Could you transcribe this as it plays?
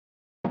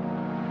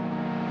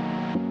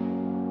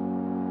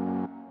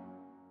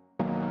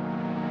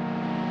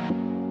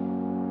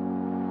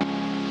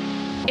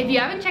If you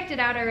haven't checked it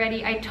out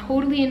already, I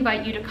totally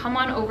invite you to come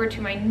on over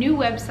to my new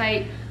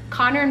website,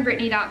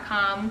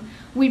 conorandbrittany.com.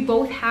 We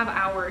both have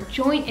our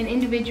joint and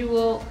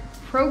individual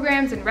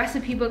programs and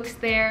recipe books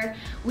there.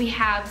 We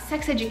have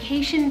sex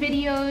education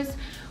videos.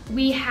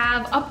 We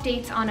have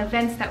updates on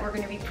events that we're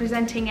going to be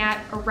presenting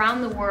at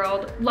around the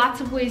world.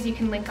 Lots of ways you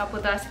can link up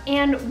with us.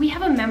 And we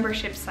have a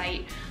membership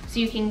site so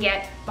you can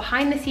get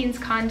behind the scenes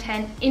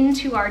content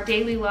into our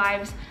daily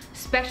lives,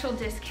 special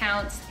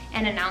discounts,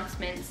 and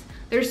announcements.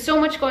 There's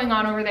so much going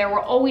on over there.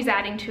 We're always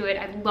adding to it.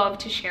 I'd love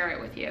to share it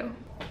with you.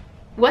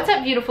 What's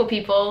up, beautiful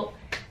people?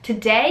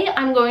 Today,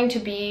 I'm going to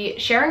be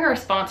sharing a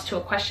response to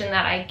a question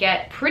that I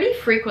get pretty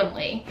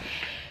frequently.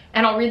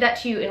 And I'll read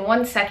that to you in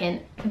 1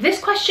 second.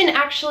 This question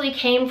actually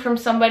came from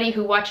somebody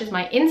who watches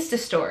my Insta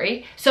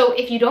story. So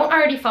if you don't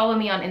already follow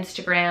me on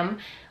Instagram,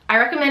 I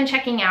recommend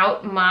checking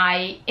out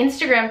my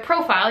Instagram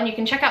profile, and you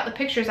can check out the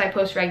pictures I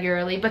post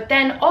regularly. But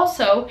then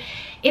also,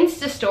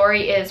 Insta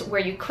story is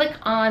where you click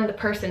on the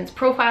person's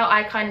profile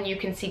icon and you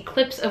can see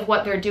clips of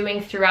what they're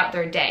doing throughout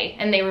their day,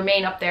 and they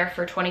remain up there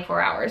for 24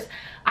 hours.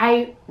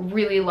 I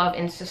really love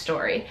Insta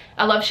story.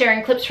 I love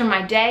sharing clips from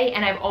my day,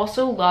 and I've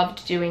also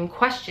loved doing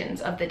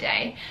questions of the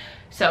day.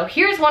 So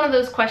here's one of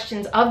those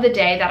questions of the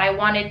day that I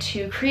wanted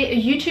to create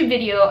a YouTube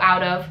video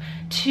out of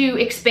to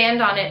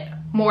expand on it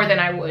more than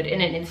I would in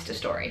an Insta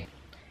story.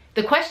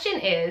 The question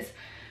is,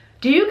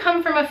 do you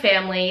come from a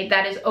family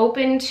that is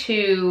open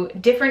to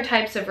different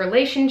types of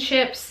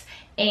relationships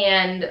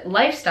and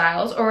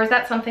lifestyles, or is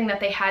that something that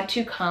they had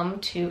to come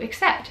to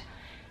accept?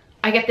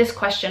 I get this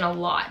question a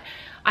lot.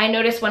 I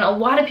notice when a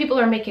lot of people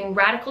are making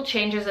radical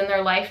changes in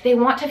their life, they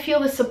want to feel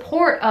the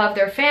support of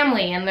their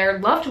family and their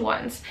loved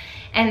ones.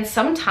 And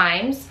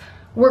sometimes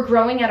we're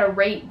growing at a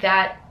rate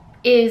that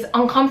is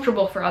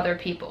uncomfortable for other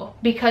people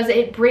because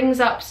it brings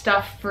up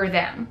stuff for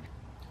them.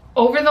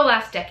 Over the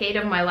last decade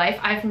of my life,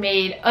 I've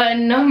made a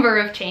number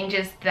of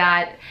changes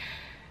that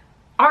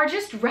are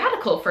just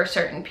radical for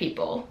certain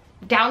people.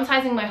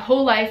 Downsizing my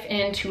whole life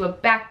into a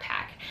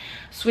backpack,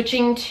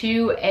 switching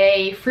to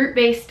a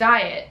fruit-based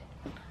diet,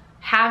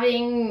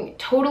 having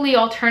totally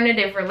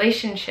alternative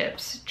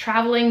relationships,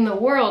 traveling the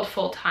world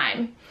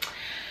full-time,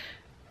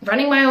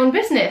 running my own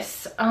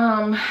business,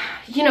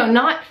 you know,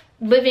 not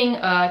living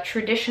a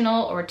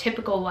traditional or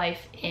typical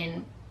life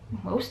in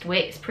most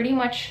ways, pretty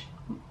much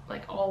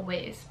like all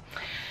ways.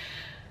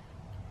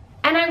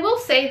 And I will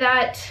say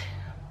that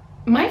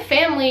my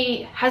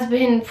family has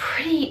been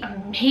pretty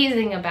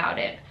amazing about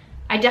it.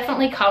 I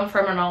definitely come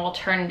from an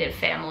alternative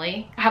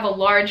family. I have a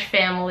large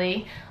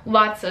family,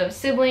 lots of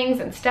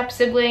siblings and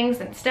step-siblings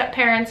and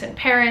step-parents and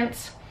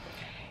parents.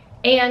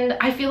 And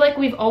I feel like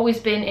we've always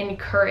been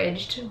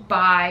encouraged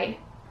by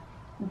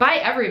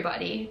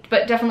everybody,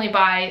 but definitely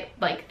by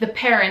like the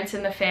parents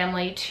in the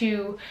family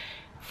to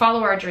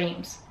follow our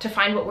dreams, to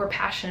find what we're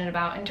passionate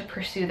about and to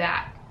pursue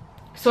that.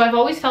 So I've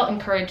always felt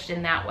encouraged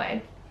in that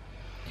way.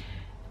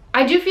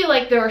 I do feel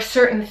like there are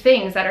certain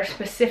things that are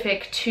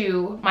specific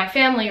to my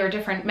family or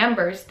different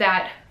members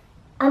that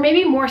are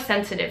maybe more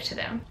sensitive to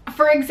them.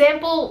 For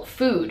example,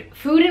 food.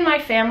 Food in my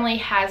family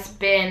has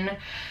been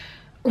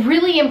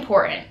really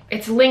important.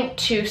 It's linked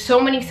to so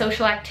many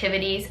social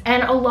activities,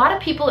 and a lot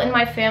of people in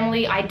my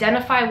family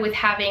identify with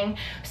having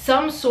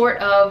some sort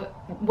of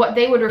what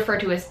they would refer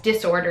to as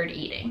disordered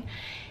eating.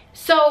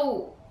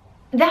 So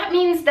that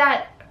means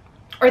that,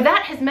 or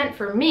that has meant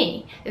for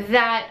me,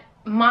 that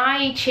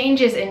my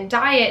changes in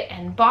diet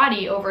and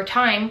body over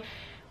time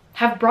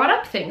have brought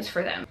up things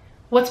for them.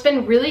 What's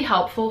been really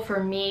helpful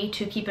for me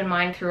to keep in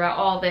mind throughout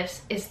all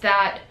this is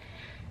that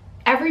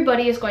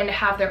everybody is going to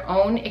have their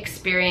own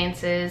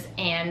experiences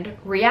and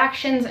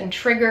reactions and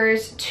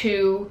triggers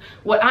to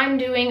what I'm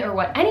doing or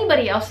what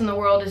anybody else in the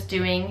world is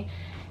doing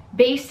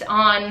based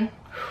on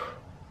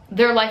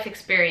their life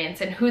experience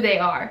and who they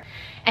are.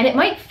 And it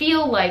might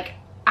feel like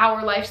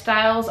our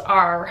lifestyles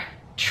are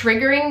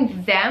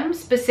triggering them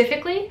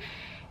specifically,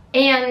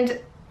 and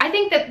I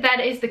think that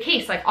that is the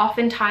case. Like,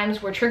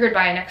 oftentimes we're triggered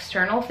by an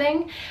external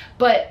thing,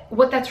 but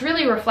what that's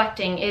really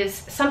reflecting is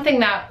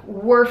something that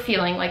we're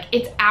feeling, like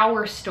it's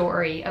our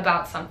story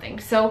about something.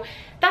 So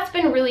that's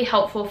been really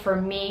helpful for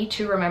me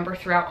to remember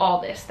throughout all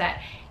this,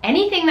 that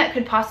anything that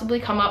could possibly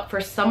come up for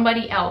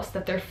somebody else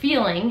that they're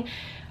feeling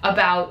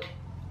about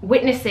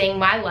witnessing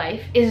my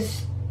life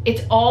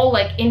it's all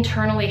like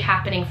internally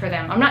happening for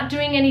them. I'm not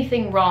doing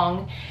anything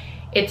wrong.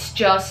 It's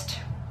just,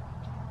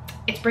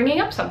 it's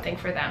bringing up something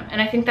for them.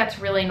 And I think that's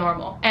really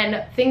normal.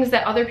 And things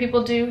that other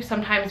people do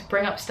sometimes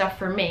bring up stuff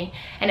for me,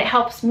 and it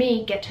helps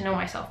me get to know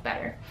myself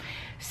better.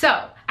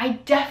 So I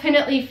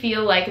definitely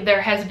feel like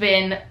there has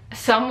been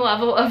some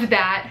level of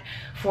that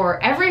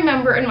for every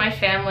member in my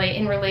family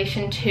in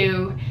relation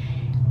to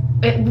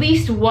at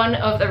least one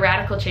of the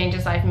radical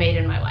changes I've made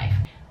in my life.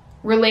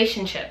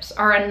 Relationships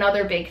are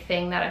another big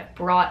thing that I've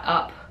brought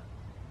up.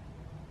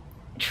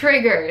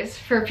 Triggers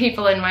for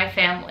people in my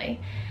family.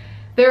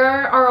 There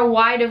are a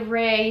wide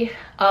array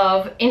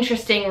of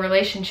interesting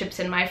relationships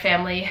in my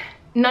family,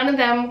 none of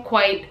them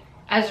quite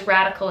as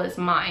radical as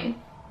mine.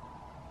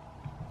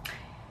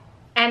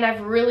 And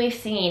I've really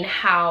seen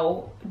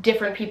how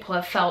different people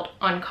have felt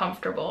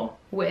uncomfortable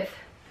with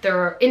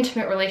their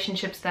intimate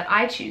relationships that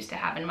I choose to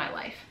have in my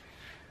life.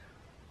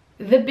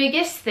 The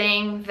biggest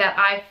thing that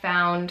I've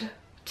found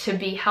to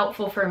be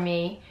helpful for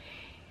me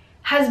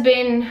has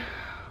been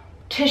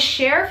to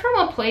share from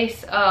a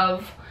place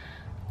of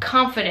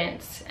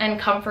confidence and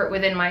comfort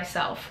within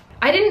myself.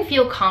 I didn't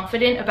feel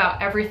confident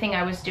about everything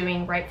I was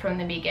doing right from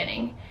the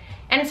beginning.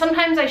 And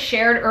sometimes I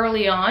shared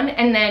early on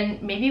and then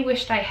maybe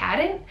wished I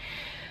hadn't,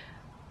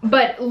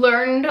 but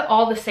learned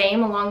all the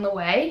same along the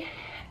way.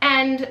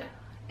 And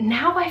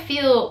now I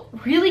feel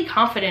really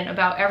confident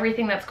about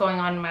everything that's going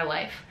on in my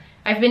life.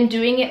 I've been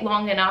doing it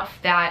long enough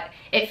that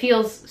it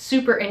feels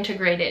super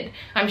integrated.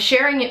 I'm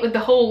sharing it with the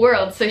whole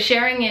world, so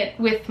sharing it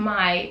with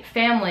my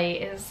family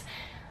is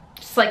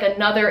just like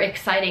another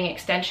exciting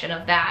extension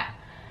of that.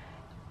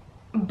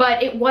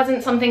 But it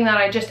wasn't something that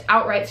I just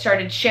outright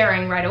started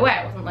sharing right away.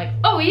 I wasn't like,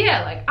 oh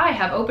yeah, like I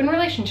have open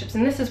relationships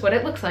and this is what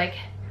it looks like.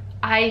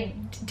 I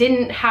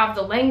didn't have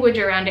the language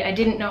around it. I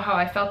didn't know how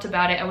I felt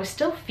about it. I was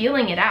still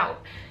feeling it out.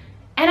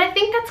 And I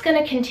think that's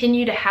gonna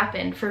continue to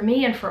happen for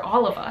me and for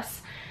all of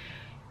us.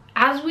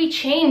 As we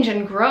change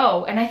and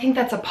grow, and I think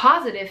that's a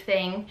positive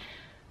thing,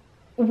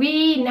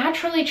 we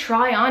naturally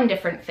try on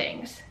different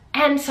things.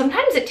 And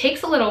sometimes it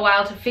takes a little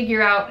while to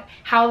figure out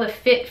how the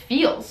fit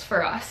feels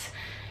for us.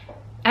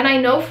 And I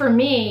know for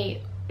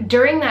me,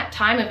 during that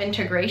time of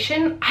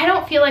integration, I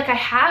don't feel like I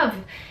have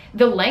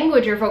the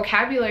language or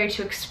vocabulary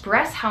to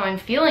express how I'm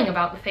feeling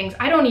about the things.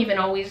 I don't even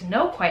always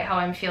know quite how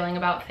I'm feeling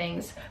about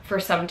things for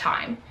some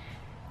time.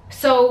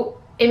 So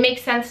it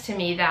makes sense to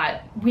me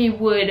that we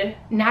would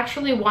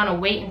naturally want to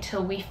wait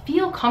until we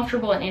feel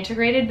comfortable and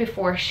integrated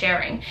before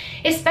sharing,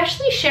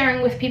 especially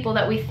sharing with people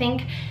that we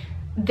think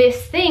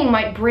this thing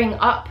might bring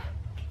up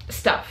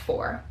stuff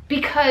for,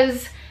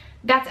 because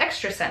that's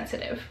extra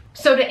sensitive.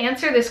 So to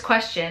answer this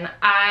question,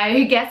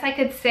 I guess I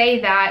could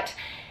say that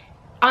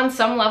on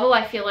some level,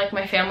 I feel like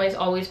my family's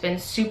always been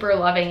super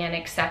loving and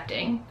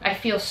accepting. I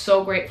feel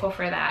so grateful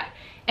for that.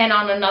 And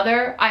on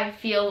another, I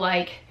feel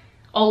like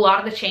a lot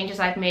of the changes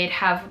I've made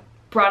have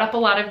brought up a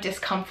lot of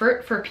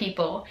discomfort for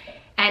people.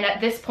 And at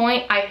this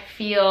point, I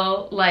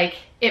feel like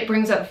it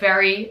brings up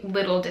very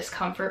little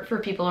discomfort for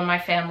people in my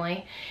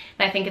family.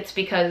 And I think it's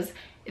because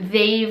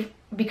they've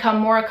become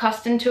more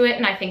accustomed to it.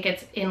 And I think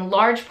it's in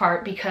large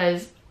part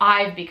because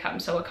I've become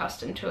so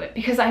accustomed to it,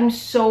 because I'm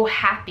so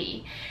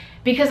happy,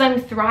 because I'm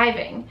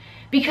thriving,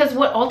 because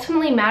what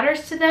ultimately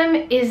matters to them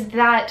is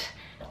that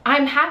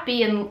I'm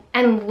happy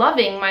and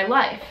loving my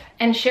life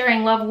and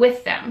sharing love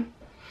with them.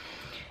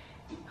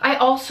 I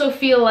also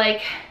feel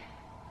like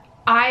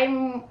I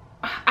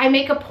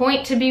make a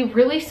point to be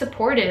really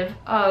supportive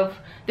of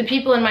the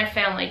people in my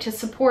family, to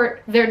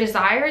support their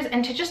desires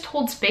and to just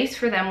hold space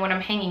for them when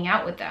I'm hanging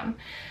out with them,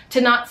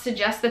 to not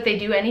suggest that they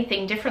do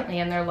anything differently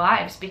in their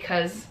lives,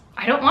 because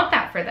I don't want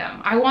that for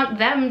them. I want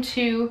them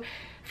to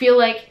feel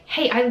like,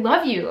 hey, I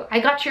love you. I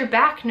got your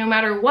back no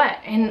matter what.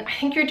 And I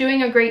think you're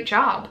doing a great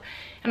job.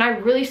 And I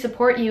really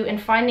support you in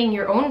finding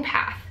your own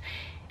path.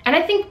 And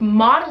I think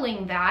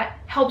modeling that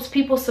helps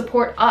people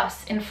support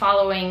us in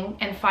following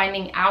and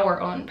finding our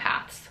own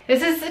paths.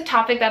 This is a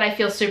topic that I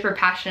feel super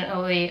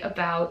passionately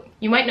about.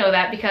 You might know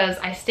that because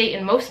I state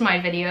in most of my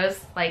videos,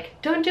 like,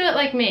 don't do it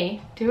like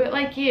me, do it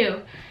like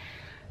you.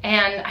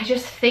 And I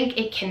just think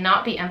it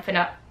cannot be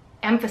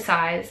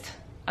emphasized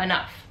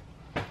enough.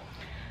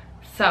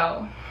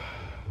 So,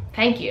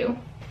 thank you.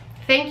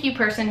 Thank you,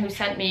 person who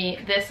sent me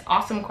this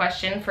awesome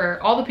question, for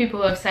all the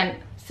people who have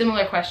sent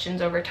similar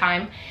questions over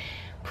time.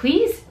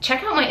 Please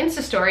check out my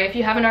Insta story if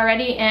you haven't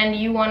already and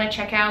you want to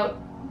check out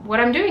what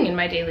I'm doing in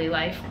my daily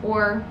life,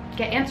 or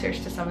get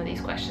answers to some of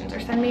these questions, or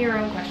send me your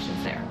own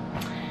questions there.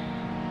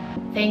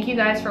 Thank you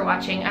guys for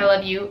watching. I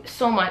love you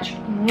so much.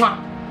 Mwah.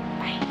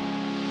 Bye.